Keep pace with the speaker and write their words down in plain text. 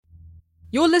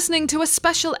You're listening to a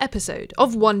special episode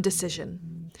of One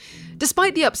Decision.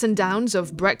 Despite the ups and downs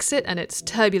of Brexit and its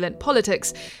turbulent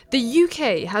politics, the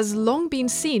UK has long been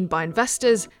seen by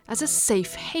investors as a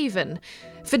safe haven.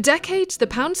 For decades, the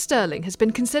pound sterling has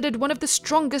been considered one of the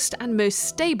strongest and most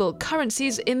stable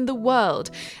currencies in the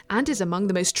world, and is among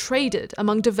the most traded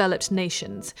among developed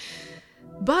nations.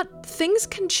 But things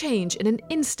can change in an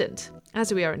instant,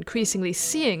 as we are increasingly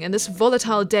seeing in this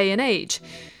volatile day and age.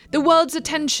 The world's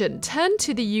attention turned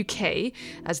to the UK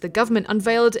as the government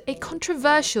unveiled a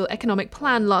controversial economic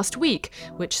plan last week,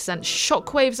 which sent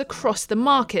shockwaves across the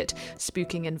market,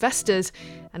 spooking investors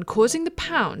and causing the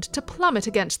pound to plummet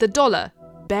against the dollar,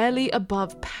 barely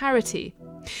above parity.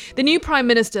 The new Prime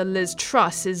Minister Liz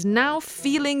Truss is now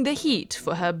feeling the heat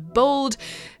for her bold,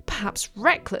 perhaps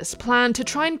reckless plan to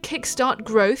try and kickstart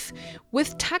growth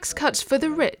with tax cuts for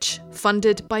the rich,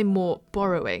 funded by more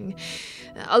borrowing.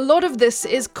 A lot of this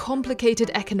is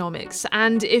complicated economics,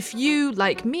 and if you,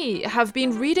 like me, have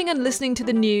been reading and listening to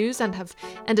the news and have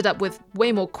ended up with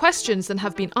way more questions than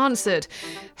have been answered,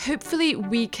 hopefully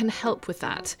we can help with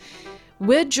that.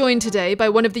 We're joined today by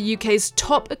one of the UK's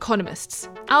top economists.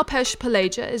 Alpesh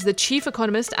Palaja is the chief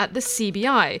economist at the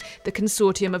CBI, the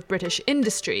Consortium of British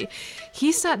Industry.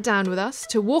 He sat down with us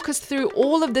to walk us through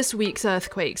all of this week's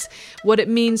earthquakes, what it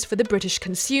means for the British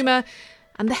consumer,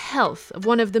 and the health of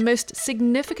one of the most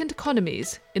significant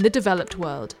economies in the developed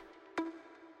world.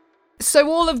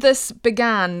 So all of this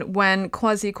began when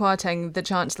Kwasi Kwarteng, the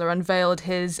Chancellor, unveiled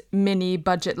his mini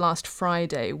budget last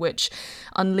Friday, which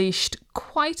unleashed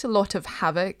quite a lot of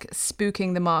havoc,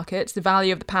 spooking the markets, the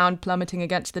value of the pound plummeting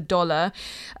against the dollar,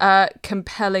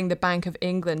 compelling the Bank of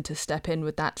England to step in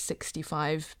with that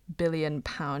 £65 billion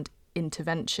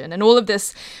intervention. And all of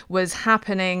this was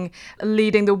happening,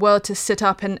 leading the world to sit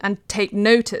up and take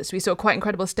notice. We saw quite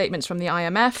incredible statements from the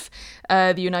IMF,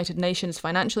 the United Nations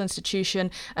Financial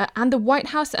Institution, and the White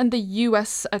House and the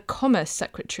US Commerce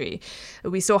Secretary.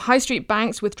 We saw high street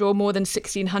banks withdraw more than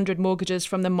 1,600 mortgages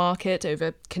from the market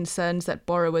over concerns that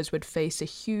borrowers would face a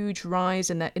huge rise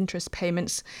in their interest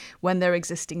payments when their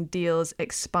existing deals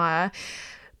expire.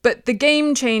 But the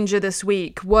game changer this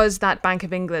week was that Bank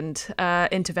of England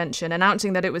intervention,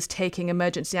 announcing that it was taking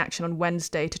emergency action on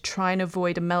Wednesday to try and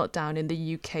avoid a meltdown in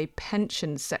the UK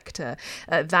pension sector.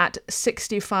 That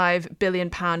 £65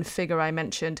 billion figure I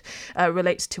mentioned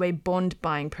relates to a bond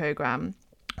buying programme,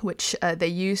 which they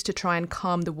used to try and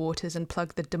calm the waters and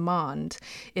plug the demand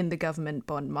in the government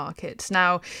bond markets.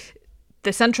 Now,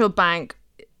 the central bank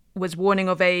was warning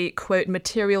of a, quote,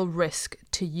 material risk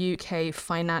to UK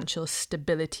financial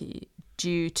stability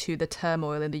due to the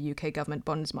turmoil in the UK government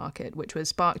bonds market, which was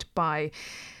sparked by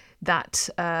that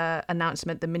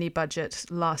announcement, the mini budget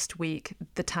last week,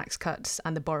 the tax cuts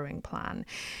and the borrowing plan.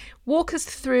 Walk us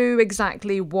through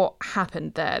exactly what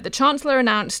happened there. The Chancellor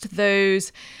announced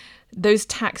those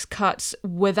tax cuts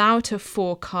without a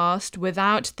forecast,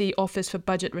 without the Office for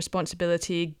Budget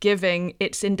Responsibility giving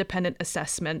its independent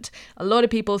assessment. A lot of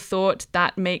people thought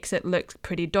that makes it look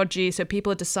pretty dodgy, so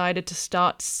people decided to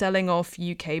start selling off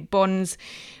UK bonds,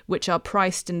 which are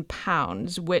priced in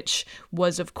pounds, which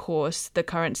was, of course, the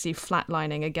currency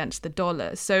flatlining against the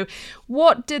dollar. So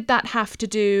what did that have to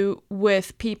do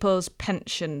with people's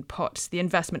pension pots, the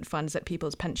investment funds that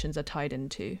people's pensions are tied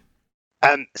into?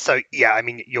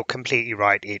 You're completely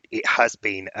right. It has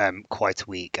been quite a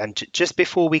week. And just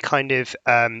before we kind of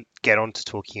get on to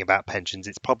talking about pensions,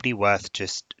 it's probably worth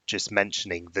just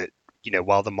mentioning that,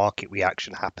 while the market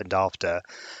reaction happened after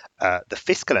the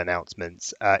fiscal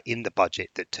announcements in the budget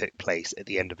that took place at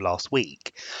the end of last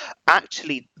week,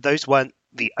 actually, those weren't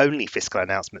the only fiscal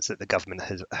announcements that the government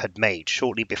had made.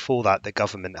 Shortly before that, the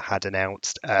government had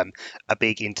announced a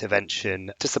big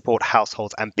intervention to support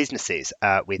households and businesses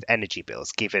with energy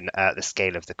bills, given the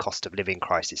scale of the cost of living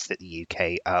crisis that the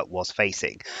UK was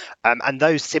facing. And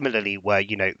those similarly were,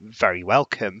 very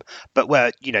welcome, but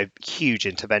were, huge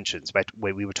interventions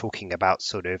where we were talking about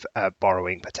sort of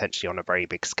borrowing potentially on a very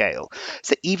big scale.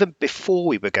 So even before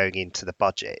we were going into the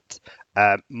budget,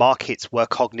 markets were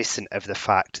cognizant of the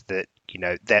fact that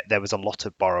there was a lot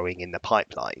of borrowing in the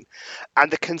pipeline.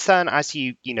 And the concern, as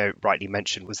you rightly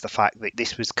mentioned, was the fact that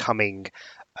this was coming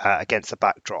against a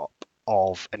backdrop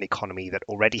of an economy that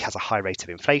already has a high rate of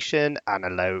inflation and a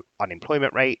low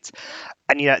unemployment rate.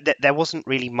 And there wasn't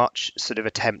really much sort of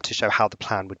attempt to show how the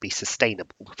plan would be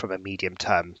sustainable from a medium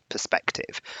term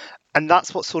perspective. And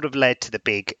that's what sort of led to the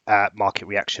big market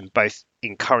reaction, both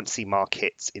in currency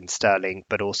markets in sterling,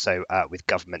 but also with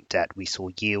government debt. We saw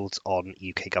yields on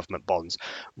UK government bonds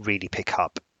really pick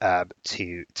up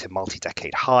to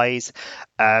multi-decade highs.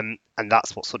 And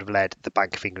that's what sort of led the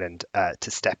Bank of England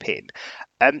to step in.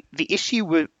 The issue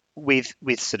with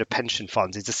sort of pension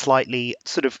funds is a slightly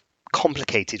sort of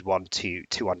complicated one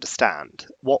to understand.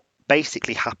 What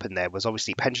basically happened there was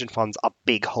obviously pension funds are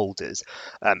big holders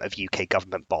of UK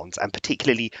government bonds, and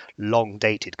particularly long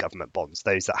dated government bonds,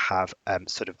 those that have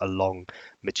sort of a long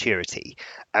maturity.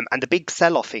 And the big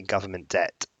sell off in government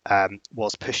debt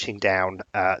was pushing down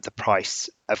the price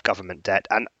of government debt,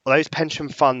 and those pension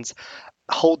funds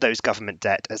hold those government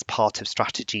debt as part of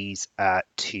strategies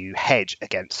to hedge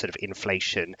against sort of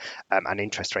inflation and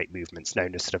interest rate movements,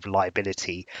 known as sort of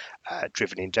liability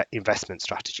driven investment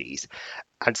strategies.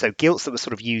 And so gilts that were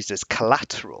sort of used as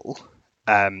collateral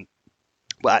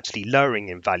were actually lowering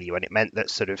in value, and it meant that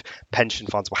sort of pension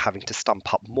funds were having to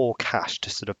stump up more cash to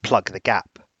sort of plug the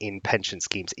gap in pension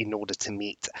schemes in order to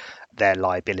meet their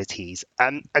liabilities.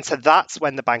 And so that's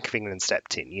when the Bank of England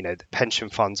stepped in. You know, the pension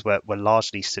funds were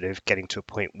largely sort of getting to a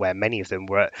point where many of them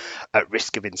were at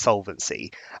risk of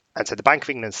insolvency. And so the Bank of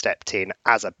England stepped in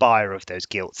as a buyer of those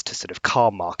gilts to sort of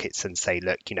calm markets and say,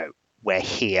 look, you know, we're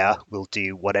here, we'll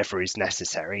do whatever is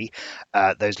necessary.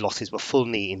 Those losses were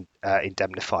fully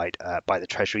indemnified by the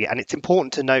Treasury. And it's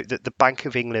important to note that the Bank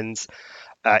of England's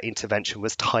intervention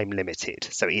was time limited.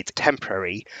 So it's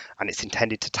temporary and it's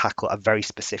intended to tackle a very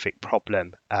specific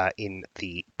problem in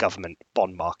the government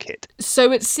bond market.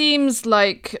 So it seems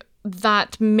like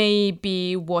that may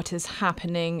be what is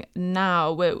happening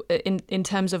now. In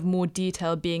terms of more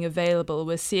detail being available,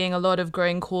 we're seeing a lot of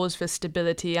growing calls for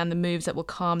stability and the moves that will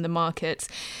calm the markets.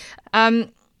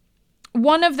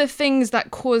 One of the things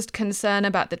that caused concern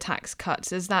about the tax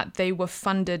cuts is that they were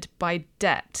funded by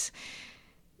debt.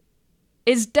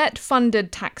 Is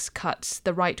debt-funded tax cuts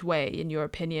the right way, in your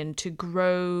opinion, to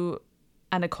grow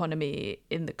an economy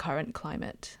in the current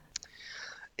climate?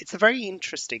 It's a very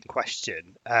interesting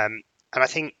question, and I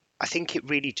think it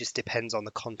really just depends on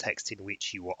the context in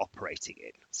which you are operating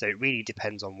in. So it really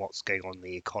depends on what's going on in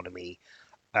the economy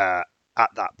at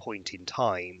that point in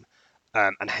time,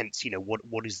 and hence, you know,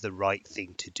 what is the right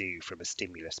thing to do from a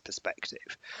stimulus perspective.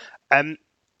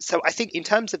 So I think in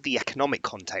terms of the economic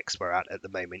context we're at the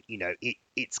moment, you know,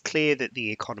 it's clear that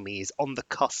the economy is on the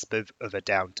cusp of a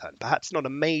downturn, perhaps not a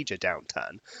major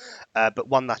downturn, but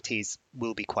one that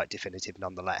will be quite definitive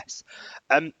nonetheless.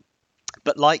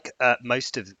 But like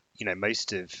most of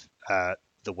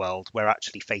the world, we're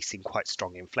actually facing quite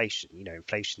strong inflation. You know,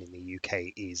 inflation in the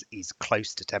UK is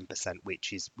close to 10%,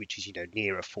 which is you know,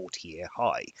 near a 40-year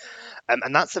high,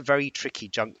 and that's a very tricky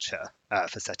juncture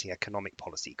for setting economic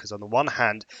policy, because on the one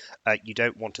hand, you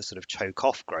don't want to sort of choke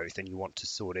off growth and you want to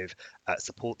sort of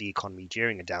support the economy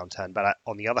during a downturn, but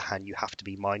on the other hand, you have to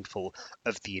be mindful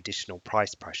of the additional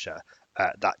price pressure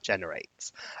that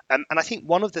generates. And I think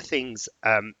one of the things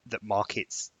that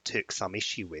markets took some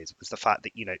issue with was the fact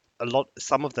that, you know,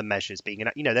 some of the measures being,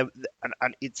 you know,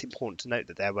 and it's important to note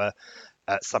that there were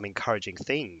some encouraging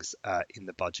things in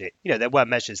the budget. You know, there were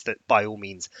measures that by all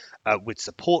means would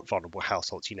support vulnerable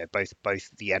households, you know, both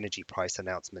the energy price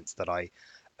announcements that I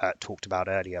talked about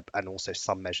earlier, and also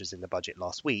some measures in the budget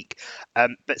last week.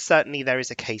 But certainly there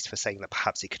is a case for saying that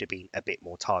perhaps it could have been a bit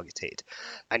more targeted.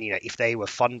 And, you know, if they were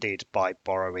funded by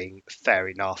borrowing, fair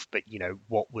enough. But, you know,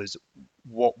 what was,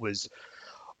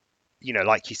 you know,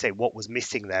 like you say, what was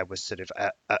missing there was sort of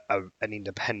an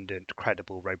independent,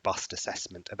 credible, robust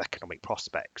assessment of economic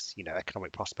prospects. You know,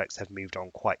 economic prospects have moved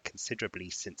on quite considerably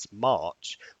since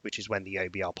March, which is when the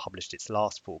OBR published its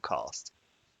last forecast.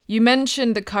 You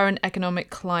mentioned the current economic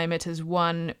climate as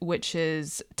one which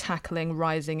is tackling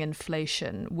rising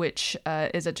inflation, which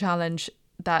is a challenge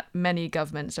that many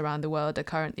governments around the world are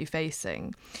currently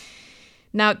facing.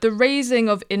 Now, the raising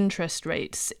of interest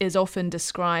rates is often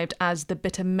described as the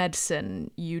bitter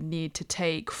medicine you need to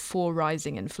take for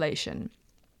rising inflation.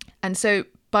 And so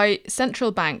by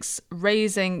central banks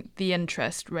raising the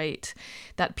interest rate,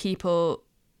 that people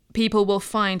will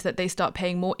find that they start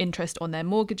paying more interest on their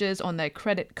mortgages, on their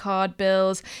credit card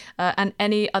bills, and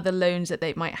any other loans that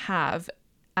they might have.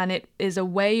 And it is a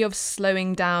way of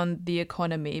slowing down the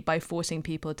economy by forcing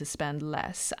people to spend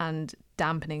less and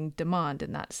dampening demand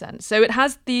in that sense. So it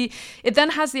then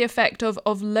has the effect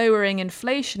of lowering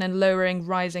inflation and lowering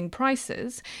rising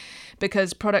prices,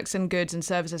 because products and goods and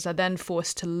services are then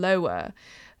forced to lower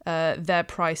their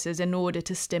prices in order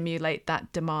to stimulate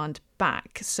that demand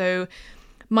back. So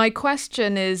my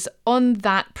question is on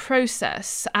that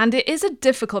process, and it is a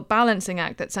difficult balancing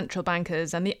act that central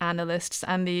bankers and the analysts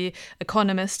and the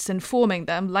economists informing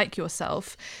them, like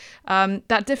yourself,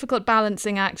 that difficult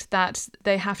balancing act that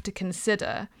they have to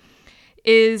consider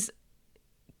is,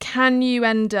 can you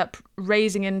end up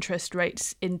raising interest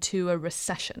rates into a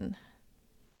recession?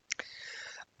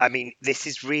 I mean, this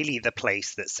is really the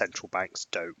place that central banks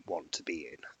don't want to be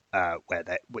in. where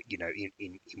that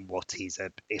in what is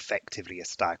effectively a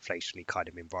stagflationary kind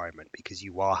of environment, because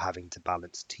you are having to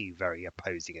balance two very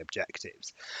opposing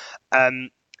objectives.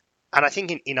 And I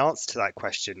think in answer to that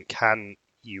question, can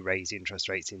you raise interest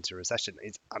rates into recession?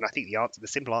 And I think the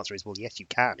simple answer is, well, yes, you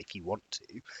can if you want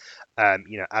to.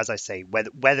 As I say,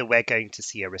 whether we're going to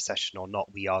see a recession or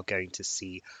not, we are going to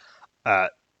see uh,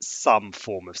 some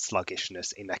form of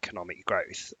sluggishness in economic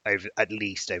growth at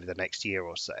least over the next year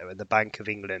or so. And the Bank of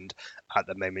England at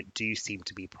the moment do seem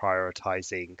to be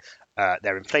prioritising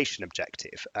their inflation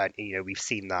objective. And we've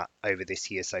seen that over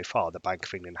this year so far. The Bank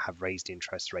of England have raised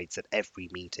interest rates at every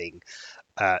meeting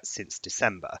since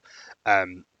December.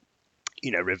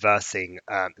 Reversing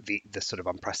the sort of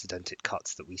unprecedented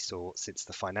cuts that we saw since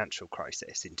the financial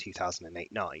crisis in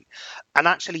 2008-9. And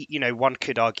actually, one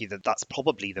could argue that that's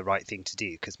probably the right thing to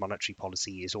do, because monetary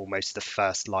policy is almost the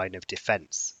first line of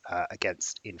defense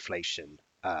against inflation,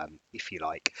 if you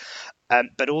like.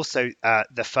 But also,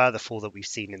 the further fall that we've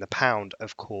seen in the pound,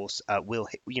 of course,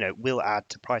 will add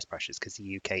to price pressures, because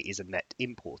the UK is a net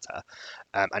importer,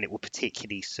 and it will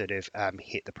particularly sort of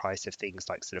hit the price of things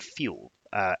like sort of fuel,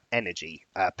 energy,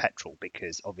 petrol,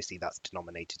 because obviously that's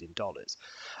denominated in dollars.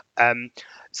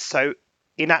 So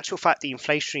in actual fact, the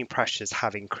inflationary pressures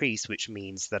have increased, which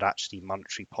means that actually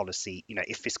monetary policy,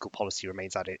 if fiscal policy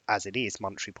remains as it is,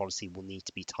 monetary policy will need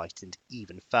to be tightened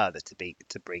even further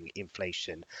to bring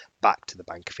inflation back to the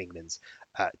Bank of England's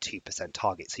 2%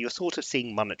 target. So you're sort of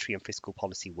seeing monetary and fiscal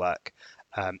policy work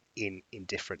in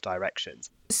different directions.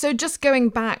 So just going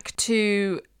back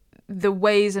to the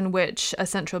ways in which a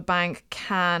central bank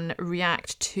can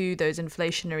react to those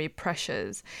inflationary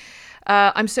pressures.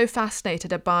 I'm so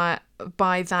fascinated by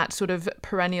that sort of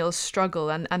perennial struggle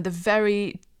and the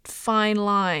very fine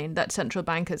line that central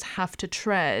bankers have to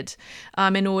tread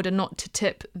in order not to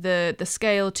tip the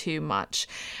scale too much.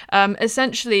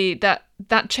 Essentially,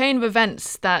 that chain of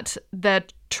events that they're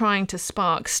trying to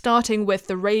spark, starting with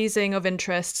the raising of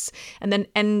interests and then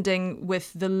ending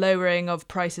with the lowering of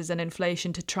prices and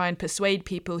inflation to try and persuade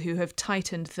people who have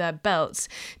tightened their belts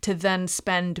to then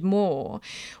spend more.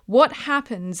 What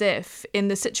happens if, in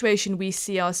the situation we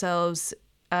see ourselves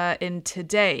in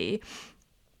today,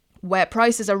 where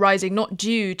prices are rising not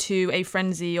due to a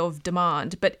frenzy of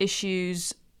demand, but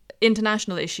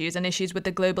international issues and issues with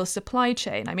the global supply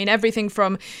chain? I mean, everything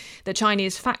from the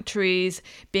Chinese factories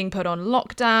being put on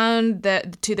lockdown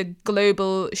to the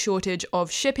global shortage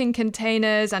of shipping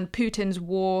containers and Putin's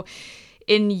war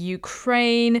in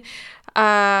Ukraine.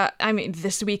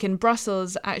 This week in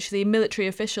Brussels, actually, military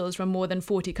officials from more than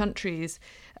 40 countries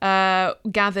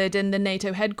gathered in the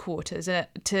NATO headquarters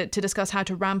to discuss how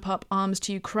to ramp up arms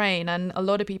to Ukraine. And a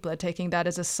lot of people are taking that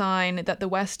as a sign that the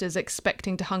West is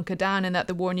expecting to hunker down and that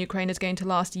the war in Ukraine is going to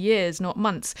last years, not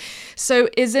months. So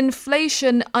is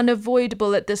inflation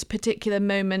unavoidable at this particular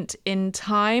moment in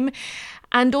time?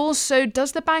 And also,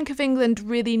 does the Bank of England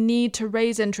really need to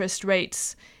raise interest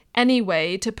rates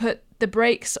anyway to put the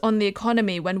brakes on the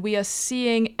economy when we are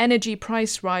seeing energy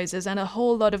price rises and a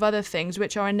whole lot of other things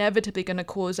which are inevitably going to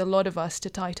cause a lot of us to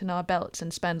tighten our belts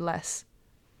and spend less?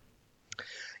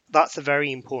 That's a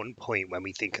very important point when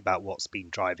we think about what's been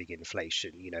driving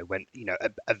inflation. When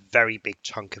a very big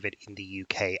chunk of it in the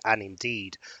UK and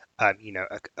indeed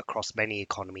across many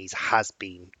economies has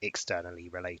been externally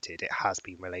related. It has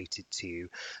been related to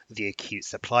the acute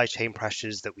supply chain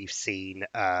pressures that we've seen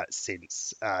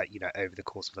since over the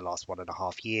course of the last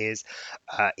 1.5 years,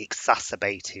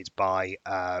 exacerbated by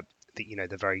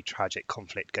the very tragic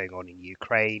conflict going on in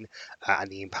Ukraine and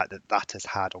the impact that has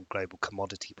had on global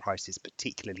commodity prices,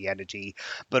 particularly energy,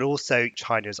 but also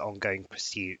China's ongoing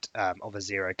pursuit of a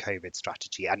zero COVID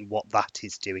strategy and what that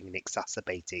is doing in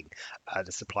exacerbating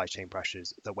the supply chain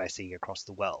pressures that we're seeing across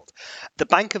the world. The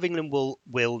Bank of England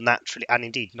will naturally, and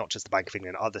indeed not just the Bank of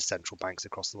England, other central banks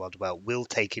across the world will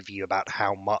take a view about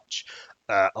how much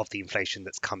of the inflation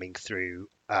that's coming through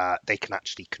they can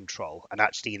actually control. And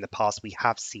actually, in the past, we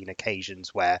have seen occasions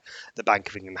where the Bank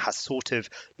of England has sort of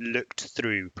looked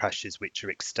through pressures which are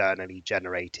externally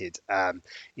generated,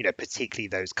 particularly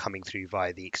those coming through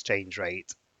via the exchange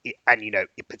rate. And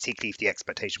particularly if the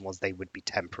expectation was they would be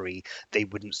temporary, they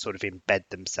wouldn't sort of embed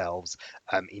themselves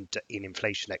in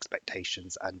inflation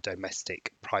expectations and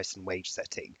domestic price and wage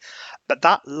setting. But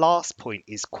that last point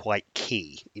is quite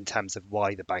key in terms of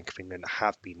why the Bank of England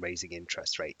have been raising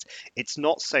interest rates. It's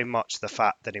not so much the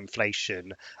fact that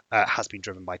inflation has been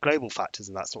driven by global factors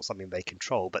and that's not something they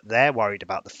control, but they're worried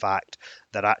about the fact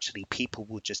that actually people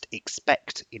will just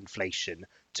expect inflation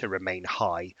to remain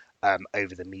high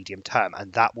over the medium term,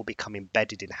 and that will become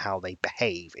embedded in how they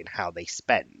behave, in how they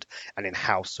spend, and in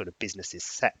how sort of businesses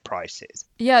set prices.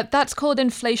 Yeah, that's called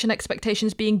inflation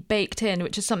expectations being baked in,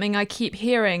 which is something I keep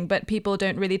hearing, but people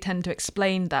don't really tend to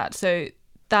explain that. So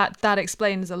that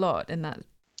explains a lot in that.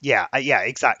 Yeah,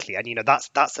 exactly, and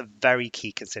that's a very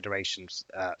key consideration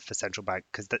for central bank,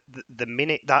 because the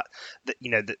minute that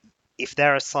if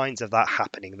there are signs of that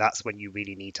happening, that's when you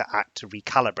really need to act to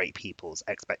recalibrate people's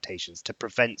expectations to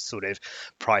prevent sort of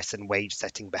price and wage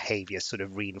setting behavior sort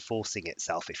of reinforcing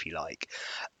itself, if you like.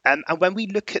 And when we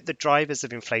look at the drivers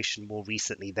of inflation more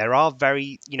recently, there are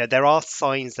there are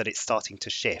signs that it's starting to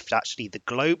shift. Actually, the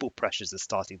global pressures are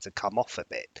starting to come off a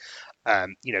bit.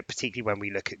 Particularly when we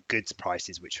look at goods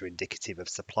prices, which are indicative of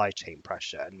supply chain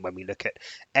pressure, and when we look at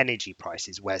energy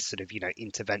prices, where sort of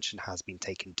intervention has been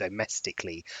taken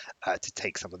domestically to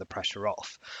take some of the pressure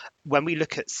off. When we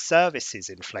look at services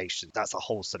inflation, that's a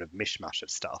whole sort of mishmash of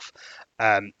stuff,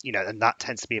 and that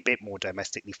tends to be a bit more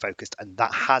domestically focused, and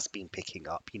that has been picking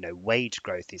up. Wage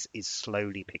growth is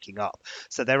slowly picking up,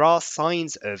 so there are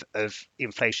signs of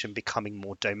inflation becoming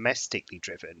more domestically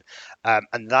driven,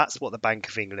 and that's what the Bank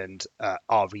of England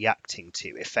are reacting to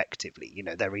effectively.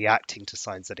 They're reacting to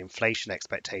signs that inflation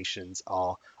expectations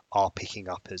are picking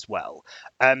up as well.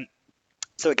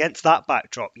 So against that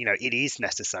backdrop, it is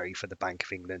necessary for the Bank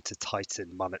of England to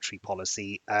tighten monetary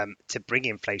policy to bring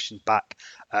inflation back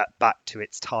to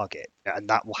its target, and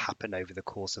that will happen over the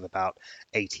course of about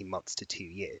 18 months to 2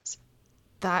 years.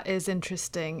 That is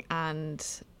interesting and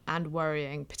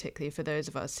worrying, particularly for those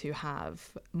of us who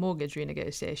have mortgage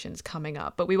renegotiations coming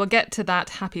up. But we will get to that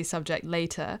happy subject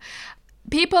later.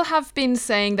 People have been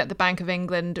saying that the Bank of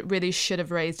England really should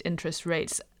have raised interest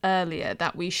rates earlier,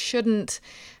 that we shouldn't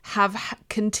have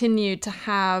continued to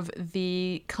have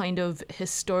the kind of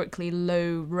historically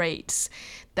low rates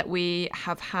that we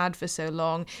have had for so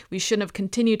long. We shouldn't have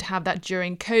continued to have that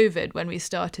during COVID, when we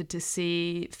started to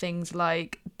see things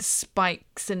like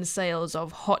spikes in sales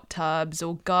of hot tubs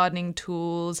or gardening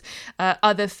tools,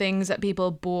 other things that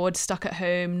people bored, stuck at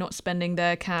home, not spending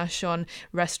their cash on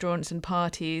restaurants and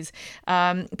parties.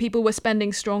 People were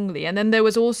spending strongly. And then there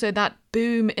was also that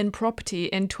boom in property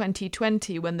in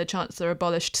 2020 when the Chancellor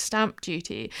abolished stamp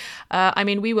duty.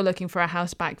 We were looking for a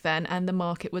house back then, and the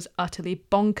market was utterly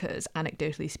bonkers,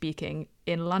 anecdotally speaking,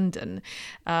 in London.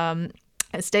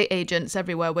 Estate agents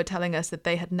everywhere were telling us that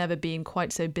they had never been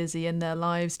quite so busy in their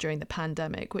lives during the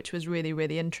pandemic, which was really,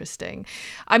 really interesting.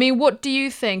 What do you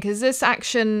think? Is this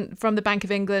action from the Bank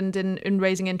of England in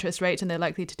raising interest rates, and they're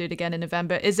likely to do it again in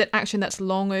November, is it action that's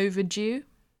long overdue?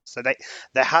 So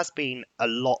there has been a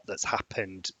lot that's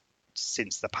happened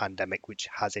since the pandemic, which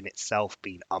has in itself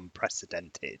been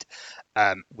unprecedented,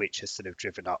 which has sort of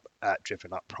driven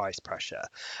up price pressure.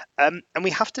 And we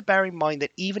have to bear in mind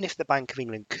that even if the Bank of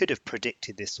England could have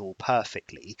predicted this all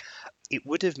perfectly, it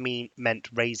would have meant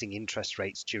raising interest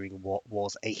rates during what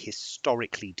was a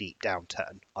historically deep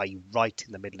downturn, i.e. right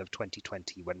in the middle of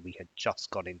 2020 when we had just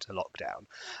gone into lockdown.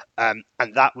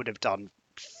 And that would have done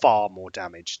far more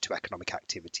damage to economic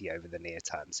activity over the near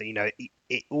term. So,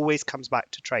 it always comes back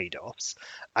to trade-offs,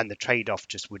 and the trade-off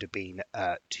just would have been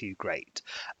too great.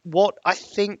 What I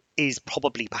think is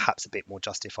probably perhaps a bit more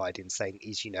justified in saying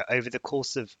is, over the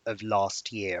course of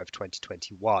last year, of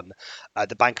 2021,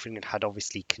 the Bank of England had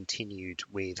obviously continued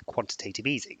with quantitative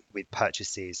easing, with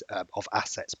purchases of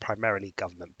assets, primarily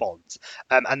government bonds.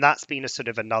 And that's been a sort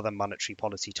of another monetary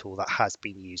policy tool that has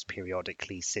been used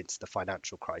periodically since the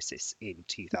financial crisis in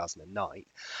 2009.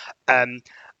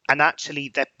 And actually,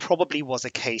 there probably was a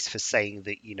case for saying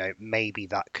that, maybe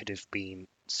that could have been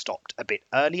stopped a bit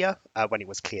earlier when it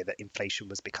was clear that inflation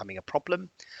was becoming a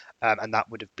problem. And that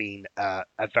would have been a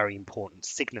very important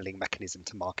signalling mechanism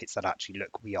to markets that actually,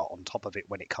 look, we are on top of it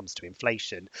when it comes to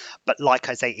inflation. But like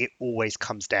I say, it always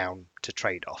comes down to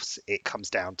trade-offs. It comes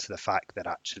down to the fact that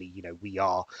actually, we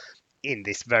are in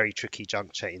this very tricky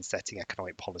juncture in setting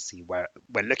economic policy where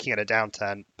we're looking at a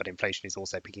downturn, but inflation is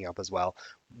also picking up as well.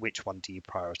 Which one do you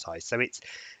prioritize? So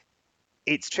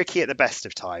it's tricky at the best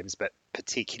of times, but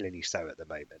particularly so at the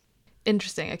moment.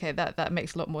 Interesting. Okay, that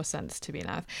makes a lot more sense to me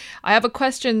now. I have a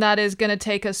question that is going to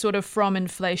take us sort of from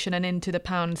inflation and into the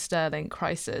pound sterling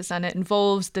crisis, and it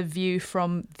involves the view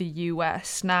from the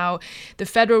US. Now, the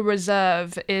Federal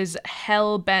Reserve is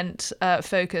hell-bent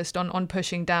focused on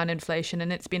pushing down inflation,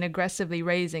 and it's been aggressively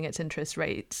raising its interest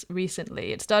rates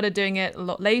recently. It started doing it a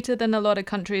lot later than a lot of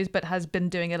countries, but has been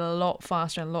doing it a lot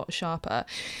faster and a lot sharper.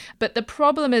 But the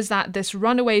problem is that this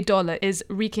runaway dollar is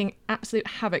wreaking absolute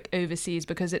havoc overseas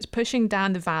because it's pushing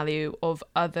down the value of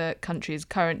other countries'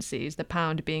 currencies, the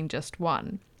pound being just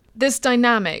one. This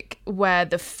dynamic where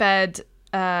the Fed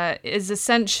is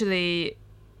essentially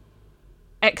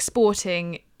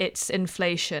exporting its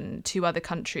inflation to other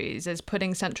countries, is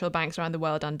putting central banks around the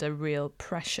world under real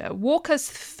pressure. Walk us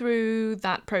through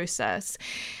that process,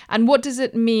 and what does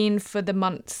it mean for the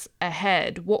months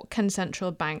ahead? What can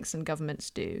central banks and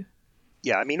governments do?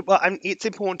 Yeah, I mean, well, it's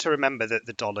important to remember that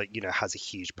the dollar, has a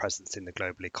huge presence in the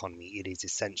global economy. It is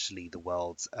essentially the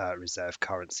world's reserve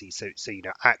currency. So,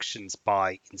 actions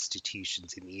by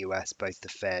institutions in the US, both the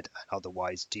Fed and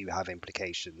otherwise, do have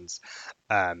implications,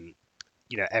 um,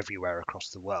 everywhere across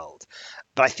the world.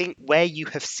 But I think where you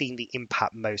have seen the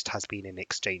impact most has been in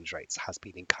exchange rates, has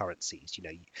been in currencies.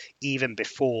 Even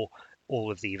before all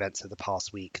of the events of the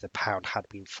past week, the pound had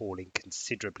been falling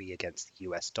considerably against the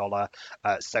US dollar,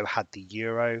 so had the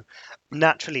euro.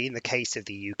 Naturally, in the case of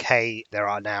the UK, there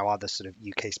are now other sort of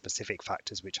UK specific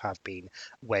factors which have been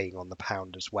weighing on the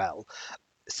pound as well.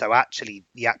 So actually,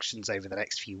 the actions over the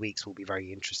next few weeks will be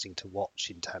very interesting to watch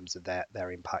in terms of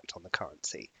their impact on the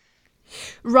currency.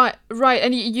 Right.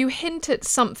 And you hint at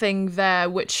something there,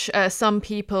 which some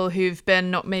people who've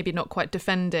been maybe not quite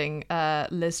defending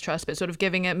Liz Truss, but sort of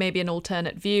giving it maybe an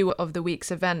alternate view of the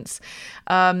week's events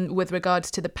with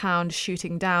regards to the pound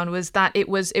shooting down, was that it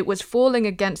was falling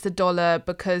against the dollar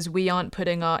because we aren't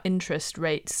putting our interest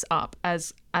rates up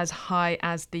as high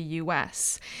as the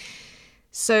US.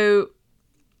 So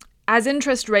as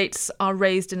interest rates are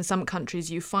raised in some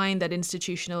countries, you find that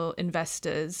institutional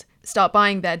investors start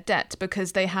buying their debt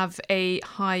because they have a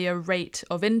higher rate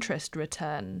of interest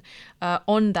return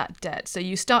on that debt. So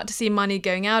you start to see money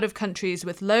going out of countries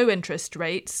with low interest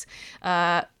rates,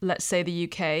 let's say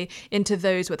the UK, into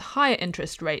those with higher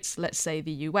interest rates, let's say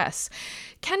the US.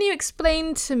 Can you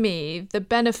explain to me the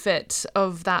benefit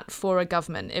of that for a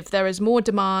government if there is more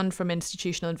demand from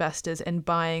institutional investors in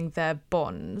buying their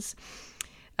bonds?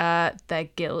 Their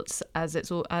gilts, as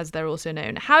they're also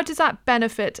known. How does that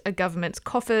benefit a government's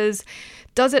coffers?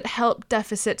 Does it help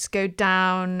deficits go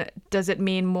down? Does it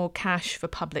mean more cash for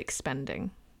public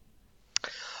spending?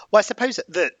 Well, I suppose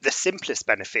the simplest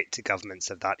benefit to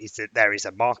governments of that is that there is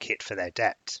a market for their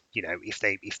debt. If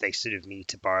they sort of need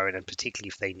to borrow, and particularly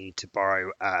if they need to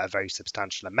borrow a very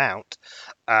substantial amount,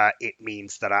 it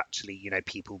means that actually,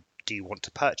 people do want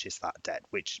to purchase that debt,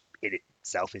 which in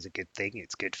itself is a good thing.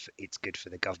 It's good for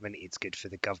the government. It's good for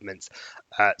the government's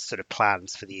sort of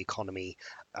plans for the economy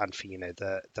and for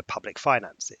the public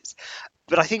finances.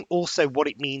 But I think also what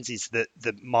it means is that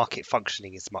the market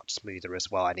functioning is much smoother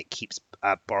as well, and it keeps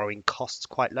borrowing costs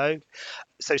quite low.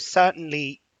 So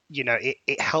certainly,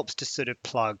 it helps to sort of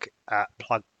plug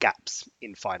gaps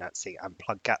in financing, and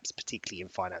plug gaps particularly in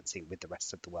financing with the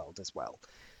rest of the world as well.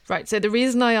 Right. So the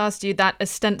reason I asked you that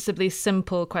ostensibly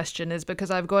simple question is because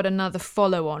I've got another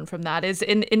follow-on from that. Is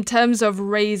in terms of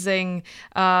raising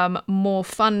more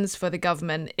funds for the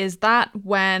government, is that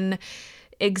when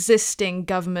existing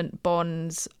government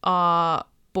bonds are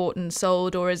bought and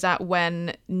sold, or is that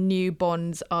when new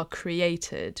bonds are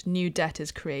created, new debt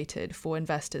is created for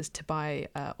investors to buy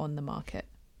on the market?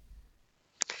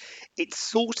 It's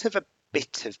sort of a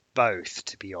bit of both,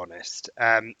 to be honest.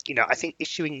 I think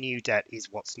issuing new debt is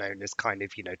what's known as kind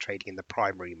of, trading in the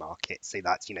primary market. So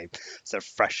that's, sort of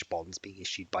fresh bonds being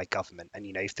issued by government. And,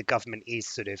 if the government is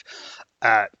sort of,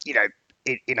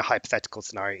 in a hypothetical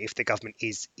scenario, if the government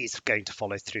is going to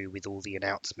follow through with all the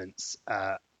announcements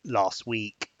last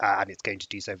week, and it's going to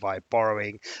do so via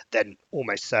borrowing, then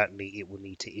almost certainly it will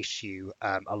need to issue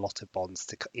a lot of bonds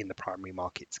in the primary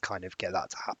market to kind of get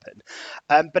that to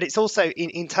happen. But it's also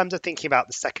in terms of thinking about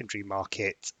the secondary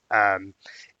market,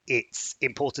 it's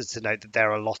important to note that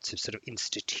there are a lot of sort of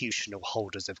institutional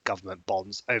holders of government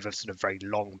bonds over sort of very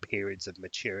long periods of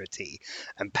maturity,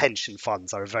 and pension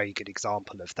funds are a very good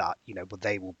example of that.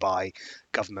 They will buy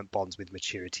government bonds with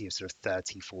maturity of sort of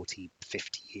 30, 40,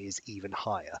 50 years, even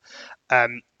higher.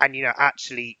 And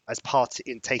actually, as part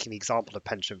in taking the example of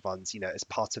pension funds, as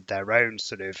part of their own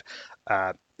sort of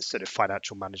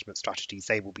financial management strategies,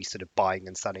 they will be sort of buying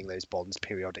and selling those bonds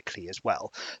periodically as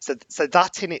well. So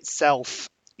that in itself,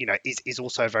 is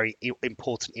also a very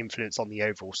important influence on the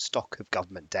overall stock of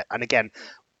government debt. And again,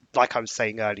 like I was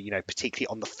saying earlier,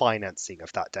 particularly on the financing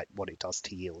of that debt, what it does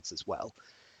to yields as well.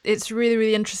 It's really,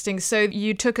 really interesting. So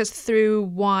you took us through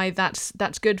why that's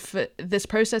good for this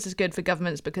process is good for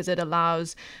governments because it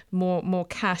allows more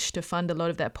cash to fund a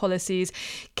lot of their policies.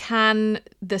 Can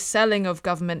the selling of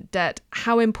government debt,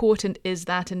 how important is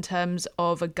that in terms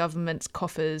of a government's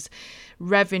coffers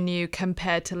revenue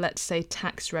compared to, let's say,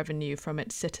 tax revenue from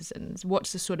its citizens?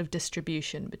 What's the sort of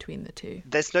distribution between the two?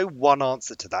 There's no one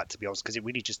answer to that, to be honest, because it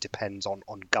really just depends on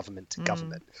government to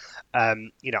government.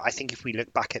 I think if we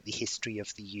look back at the history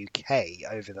of the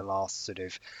UK over the last sort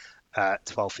of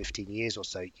 12, 15 years or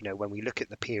so. When we look at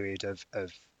the period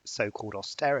of so-called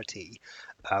austerity,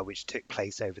 which took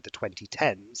place over the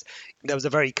 2010s, there was a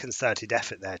very concerted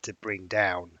effort there to bring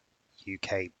down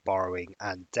UK borrowing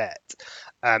and debt.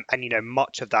 And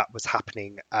much of that was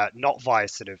happening not via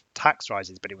sort of tax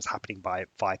rises, but it was happening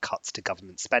via cuts to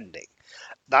government spending.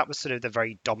 That was sort of the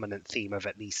very dominant theme of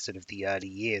at least sort of the early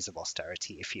years of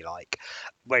austerity, if you like.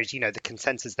 Whereas, the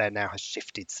consensus there now has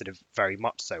shifted sort of very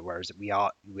much so, whereas we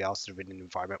are sort of in an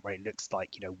environment where it looks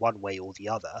like, one way or the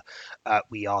other,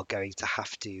 we are going to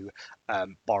have to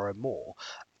borrow more.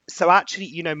 So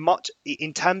actually, much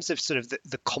in terms of sort of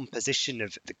the composition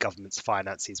of the government's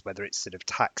finances, whether it's sort of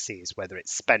taxes, whether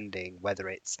it's spending, whether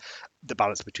it's the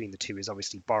balance between the two is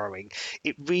obviously borrowing,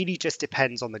 it really just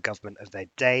depends on the government of their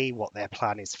day, what their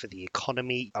plan is for the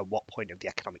economy, at what point of the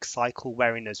economic cycle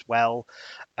we're in as well.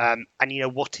 And,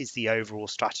 what is the overall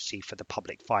strategy for the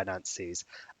public finances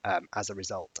as a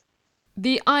result.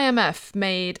 The IMF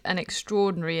made an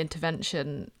extraordinary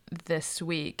intervention this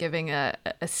week, giving a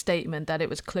statement that it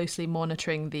was closely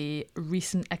monitoring the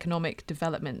recent economic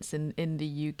developments in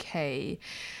the UK.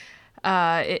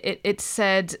 It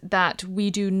said that we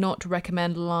do not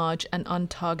recommend large and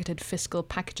untargeted fiscal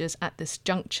packages at this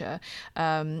juncture,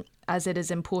 as it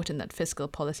is important that fiscal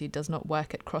policy does not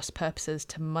work at cross purposes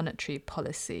to monetary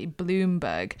policy.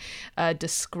 Bloomberg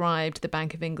described the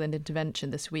Bank of England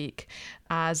intervention this week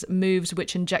as moves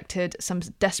which injected some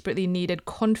desperately needed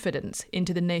confidence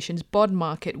into the nation's bond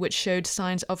market, which showed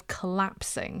signs of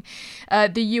collapsing.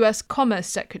 The US Commerce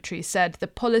Secretary said the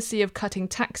policy of cutting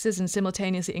taxes and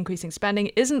simultaneously increasing spending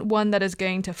isn't one that is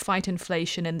going to fight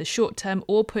inflation in the short term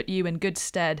or put you in good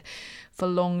stead for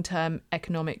long-term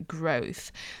economic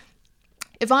growth.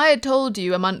 If I had told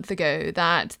you a month ago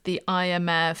that the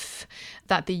IMF,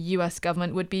 that the US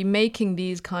government would be making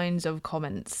these kinds of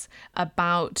comments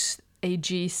about a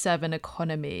G7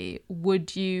 economy,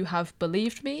 would you have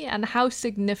believed me? And how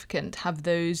significant have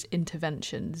those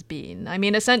interventions been? I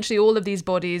mean, essentially all of these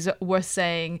bodies were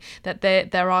saying that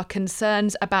there are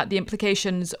concerns about the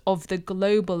implications of the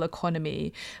global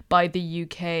economy by the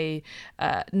UK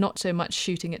not so much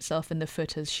shooting itself in the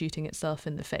foot as shooting itself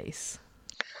in the face.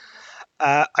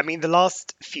 I mean, the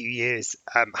last few years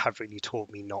have really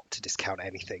taught me not to discount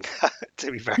anything,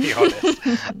 to be very honest.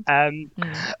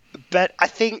 But I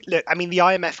think, look, I mean, the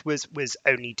IMF was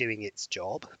only doing its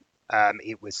job.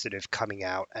 It was sort of coming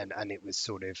out and it was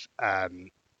sort of,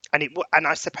 and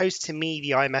I suppose to me,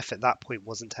 the IMF at that point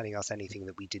wasn't telling us anything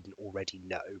that we didn't already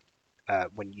know.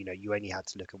 When, you only had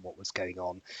to look at what was going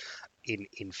on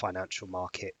in financial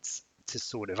markets to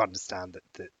sort of understand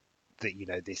that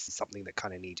this is something that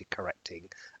kind of needed correcting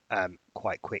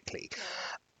quite quickly.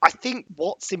 I think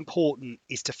what's important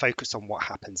is to focus on what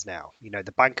happens now.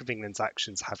 The Bank of England's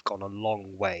actions have gone a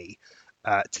long way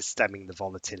to stemming the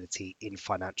volatility in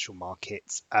financial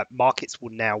markets. Markets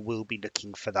will be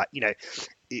looking for that.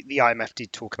 The IMF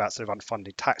did talk about sort of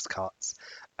unfunded tax cuts.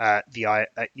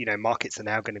 Markets are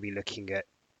now going to be looking at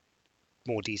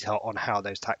more detail on how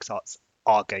those tax cuts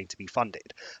are going to be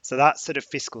funded. So that sort of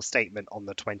fiscal statement on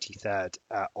the 23rd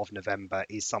of November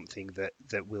is something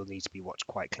that will need to be watched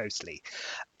quite closely.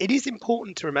 It is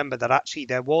important to remember that actually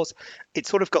it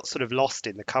sort of got sort of lost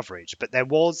in the coverage, but there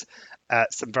was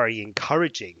some very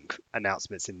encouraging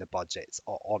announcements in the budget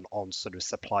on sort of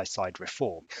supply side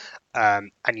reform,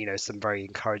 and some very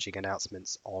encouraging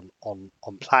announcements on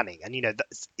planning, and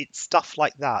it's stuff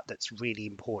like that that's really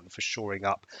important for shoring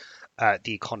up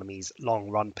the economy's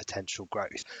long run potential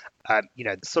growth.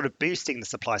 Sort of boosting the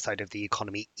supply side of the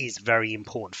economy is very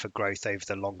important for growth over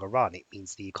the longer run. It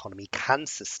means the economy can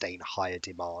sustain higher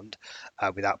demand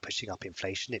without pushing up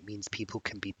inflation. It means people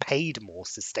can be paid more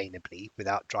sustainably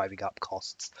without driving up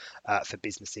costs for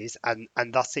businesses,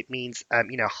 and thus it means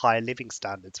higher living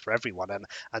standards for everyone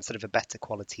and sort of a better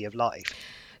quality of life.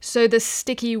 So the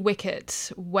sticky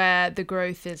wicket where the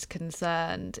growth is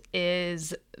concerned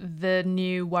is the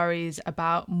new worries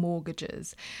about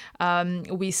mortgages.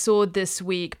 We saw this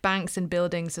week banks and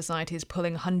building societies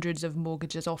pulling hundreds of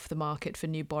mortgages off the market for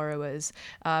new borrowers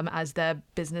as their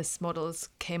business models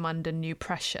came under new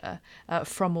pressure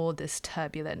from all this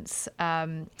turbulence.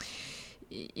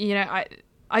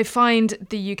 I find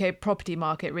the UK property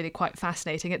market really quite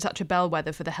fascinating. It's such a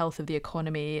bellwether for the health of the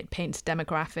economy. It paints a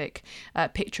demographic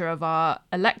picture of our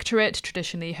electorate.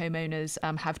 Traditionally, homeowners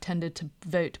have tended to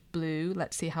vote blue.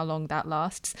 Let's see how long that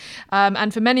lasts.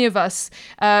 And for many of us,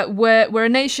 we're a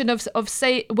nation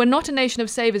we're not a nation of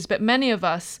savers, but many of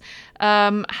us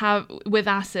have with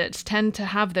assets tend to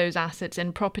have those assets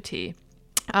in property.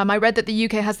 I read that the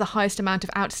UK has the highest amount of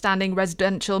outstanding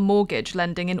residential mortgage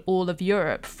lending in all of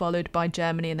Europe, followed by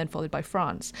Germany and then followed by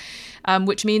France,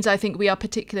 which means I think we are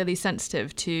particularly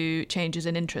sensitive to changes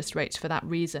in interest rates for that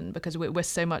reason, because we're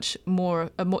so much more,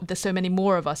 there's so many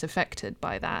more of us affected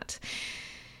by that.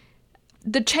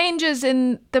 The changes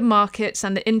in the markets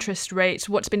and the interest rates,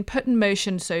 what's been put in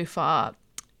motion so far,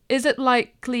 is it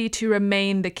likely to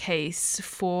remain the case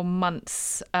for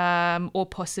months or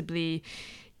possibly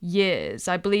years?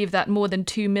 I believe that more than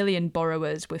 2 million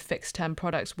borrowers with fixed-term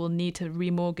products will need to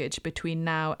remortgage between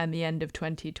now and the end of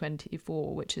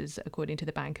 2024, which is according to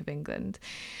the Bank of England.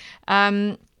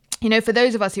 For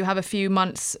those of us who have a few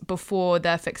months before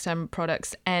their fixed-term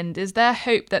products end, is there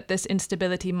hope that this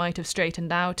instability might have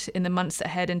straightened out in the months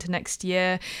ahead into next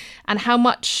year? And how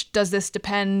much does this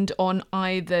depend on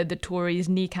either the Tories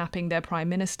kneecapping their Prime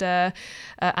Minister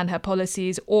and her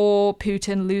policies, or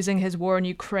Putin losing his war in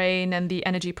Ukraine and the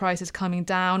energy prices coming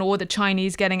down, or the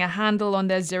Chinese getting a handle on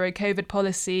their zero-COVID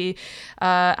policy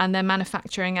and their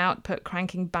manufacturing output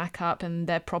cranking back up and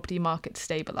their property market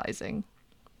stabilising?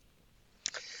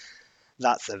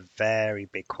 That's a very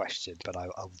big question, but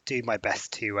I'll do my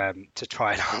best to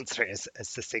try and answer it as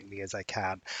succinctly as I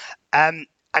can.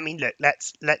 Look,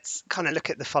 let's kind of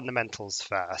look at the fundamentals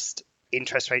first.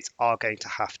 Interest rates are going to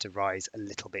have to rise a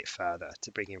little bit further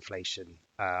to bring inflation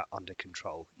under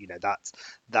control.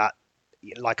 That,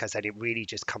 like I said, it really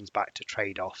just comes back to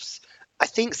trade-offs. I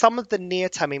think some of the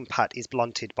near-term impact is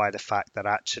blunted by the fact that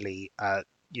actually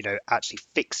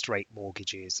fixed rate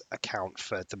mortgages account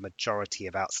for the majority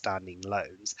of outstanding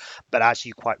loans. But as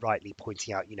you quite rightly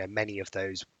pointing out, many of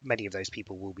those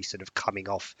people will be sort of coming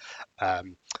off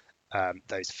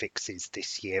those fixes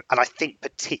this year. And I think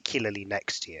particularly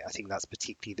next year, I think that's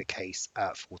particularly the case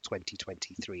for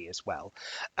 2023 as well.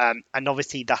 And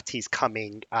obviously that is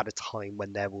coming at a time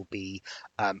when there will be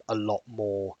a lot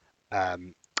more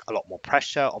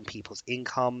pressure on people's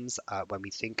incomes. When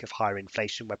we think of higher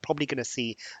inflation, we're probably going to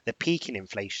see the peak in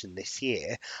inflation this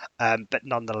year. But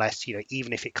nonetheless,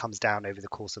 even if it comes down over the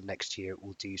course of next year, it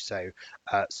will do so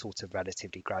sort of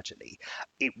relatively gradually.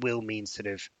 It will mean sort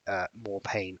of more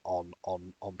pain on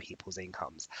people's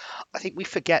incomes. I think we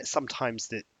forget sometimes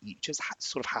that you just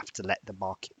sort of have to let the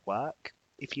market work,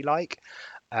 if you like.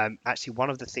 Actually, one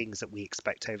of the things that we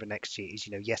expect over next year is,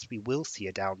 yes, we will see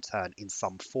a downturn in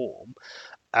some form,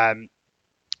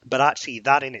 but actually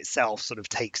that in itself sort of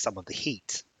takes some of the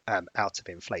heat out of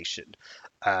inflation,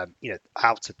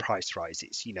 out of price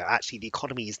rises. Actually the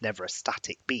economy is never a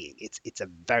static being. It's a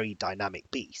very dynamic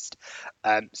beast.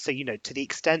 So, to the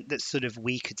extent that sort of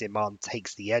weaker demand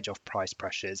takes the edge off price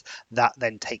pressures, that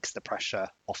then takes the pressure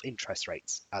off interest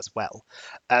rates as well.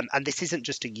 And this isn't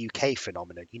just a UK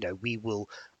phenomenon. We will,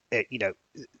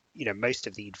 most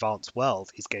of the advanced world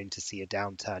is going to see a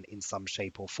downturn in some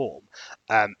shape or form.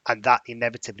 And that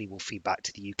inevitably will feed back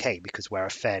to the UK because we're a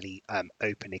fairly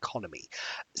open economy.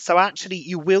 So actually,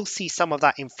 you will see some of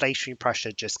that inflationary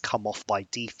pressure just come off by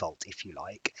default, if you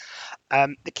like.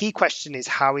 The key question is,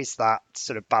 how is that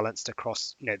sort of balanced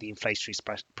across, the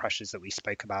inflationary pressures that we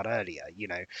spoke about earlier?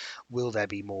 Will there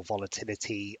be more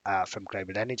volatility from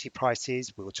global energy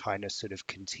prices? Will China sort of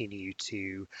continue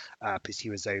to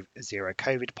pursue a zero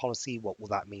COVID policy? What will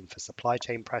that mean for supply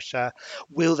chain pressure?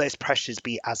 Will those pressures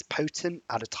be as potent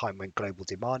at a time when global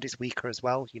demand is weaker as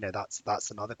well?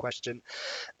 That's another question.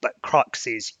 But crux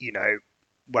is,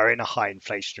 we're in a high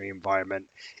inflationary environment.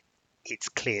 It's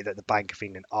clear that the Bank of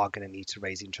England are going to need to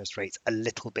raise interest rates a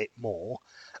little bit more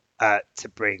to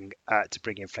bring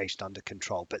inflation under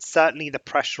control. But certainly the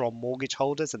pressure on mortgage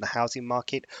holders and the housing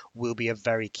market will be a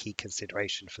very key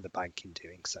consideration for the bank in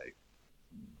doing so.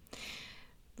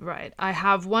 Right. I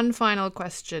have one final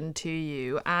question to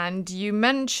you. And you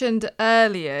mentioned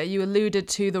earlier, you alluded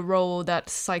to the role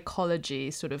that psychology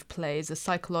sort of plays, the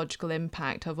psychological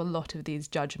impact of a lot of these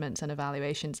judgments and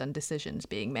evaluations and decisions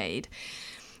being made.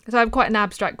 So I have quite an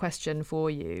abstract question for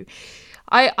you.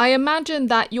 I imagine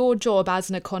that your job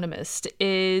as an economist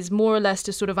is more or less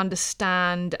to sort of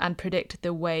understand and predict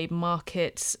the way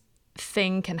markets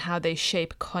think and how they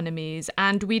shape economies,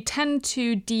 and we tend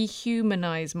to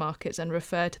dehumanize markets and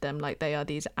refer to them like they are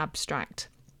these abstract,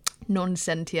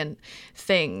 non-sentient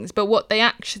things. But what they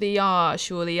actually are,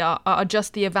 surely, are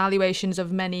just the evaluations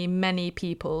of many, many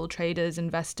people, traders,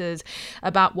 investors,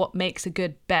 about what makes a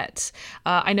good bet.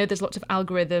 I know there's lots of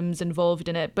algorithms involved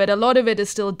in it, but a lot of it is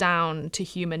still down to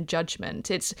human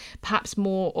judgment. It's perhaps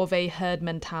more of a herd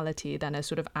mentality than a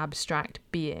sort of abstract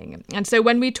being. And so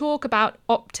when we talk about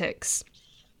optics,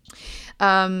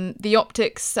 the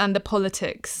optics and the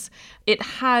politics, it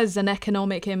has an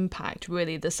economic impact,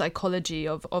 really, the psychology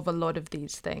of a lot of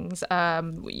these things.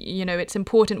 It's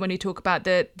important when you talk about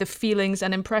the feelings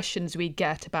and impressions we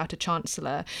get about a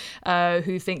chancellor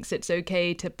who thinks it's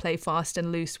okay to play fast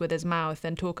and loose with his mouth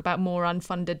and talk about more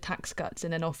unfunded tax cuts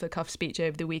in an off-the-cuff speech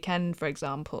over the weekend, for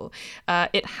example.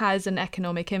 It has an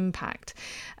economic impact.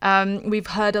 We've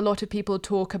heard a lot of people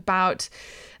talk about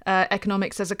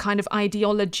economics as a kind of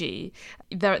ideology.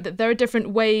 There are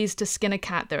different ways to skin a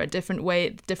cat. There are different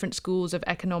schools of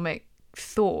economic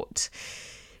thought.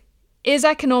 Is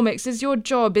your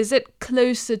job, is it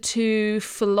closer to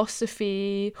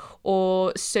philosophy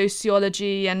or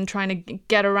sociology and trying to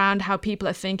get around how people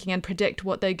are thinking and predict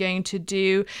what they're going to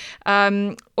do?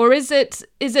 Or is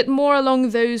it more along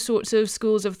those sorts of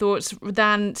schools of thoughts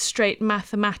than straight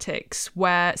mathematics,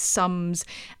 where sums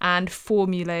and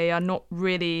formulae are not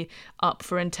really up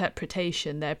for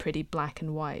interpretation? They're pretty black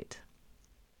and white.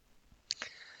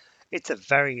 It's a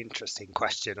very interesting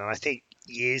question, and I think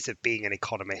years of being an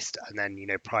economist and then,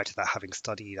 prior to that having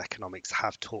studied economics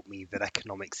have taught me that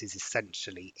economics is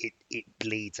essentially, it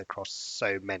bleeds across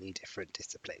so many different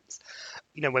disciplines.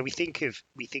 When we think of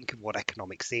what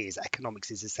economics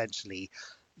is essentially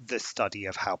the study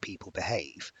of how people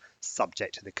behave,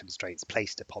 subject to the constraints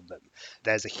placed upon them.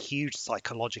 There's a huge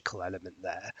psychological element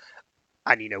there.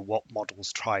 And what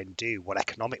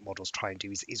economic models try and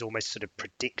do is almost sort of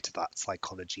predict that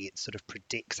psychology. It sort of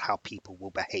predicts how people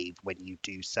will behave when you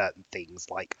do certain things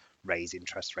like raise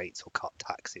interest rates or cut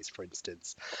taxes, for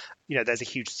instance. There's a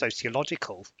huge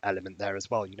sociological element there as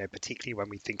well, particularly when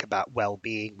we think about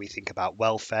well-being, we think about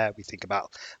welfare, we think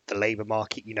about the labour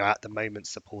market, at the moment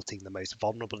supporting the most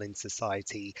vulnerable in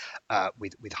society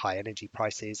with high energy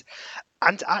prices.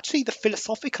 And actually the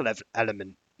philosophical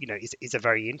element is a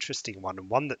very interesting one, and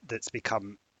one that's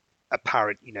become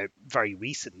apparent, very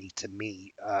recently to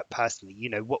me personally.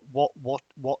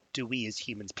 What do we as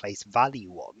humans place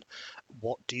value on?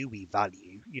 What do we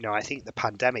value? I think the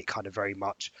pandemic kind of very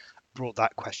much brought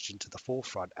that question to the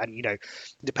forefront. And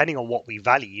depending on what we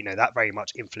value, that very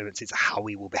much influences how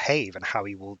we will behave and how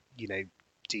we will,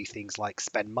 do things like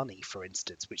spend money, for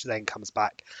instance, which then comes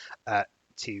back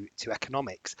to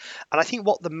economics. And I think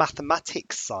what the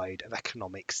mathematics side of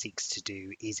economics seeks to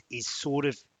do is sort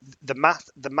of the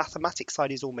mathematics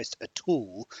side is almost a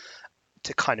tool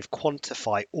to kind of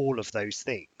quantify all of those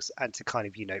things and to kind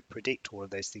of predict all of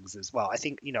those things as well. I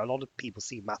think a lot of people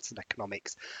see maths and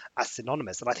economics as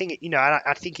synonymous, and I think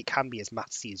I think it can be as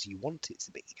mathsy as you want it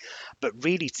to be, but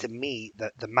really to me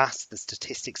the maths, the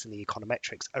statistics and the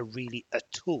econometrics are really a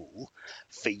tool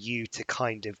for you to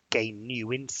kind of gain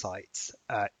new insights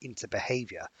into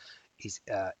behavior,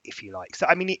 if you like. So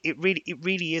I mean it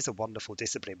really is a wonderful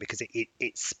discipline because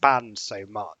it spans so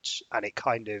much, and it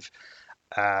kind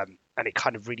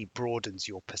of really broadens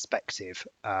your perspective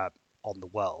on the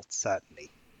world, certainly.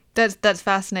 That's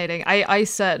fascinating. I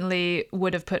certainly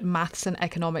would have put maths and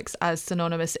economics as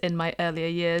synonymous in my earlier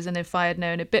years, and if I had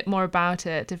known a bit more about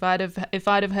it, if I'd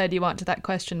have heard you answer that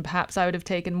question, perhaps I would have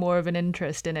taken more of an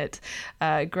interest in it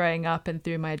growing up and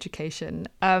through my education.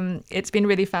 It's been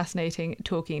really fascinating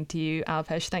talking to you,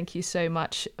 Alpesh. Thank you so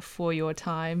much for your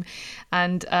time,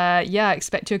 and I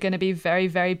expect you're going to be very,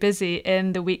 very busy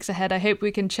in the weeks ahead. I hope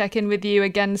we can check in with you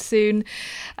again soon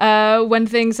when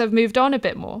things have moved on a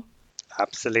bit more.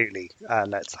 Absolutely.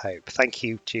 Let's hope. Thank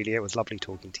you, Julia. It was lovely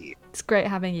talking to you. It's great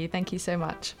having you. Thank you so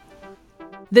much.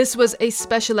 This was a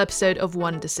special episode of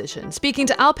One Decision, speaking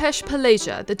to Alpesh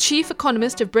Paleja, the chief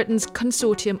economist of Britain's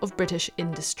Consortium of British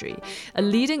Industry, a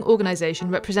leading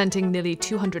organisation representing nearly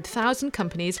 200,000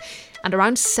 companies and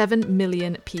around 7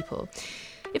 million people.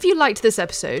 If you liked this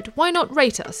episode, why not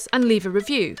rate us and leave a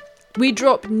review? We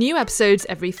drop new episodes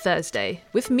every Thursday,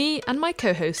 with me and my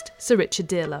co-host, Sir Richard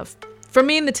Dearlove. From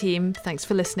me and the team, thanks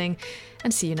for listening,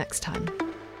 and see you next time.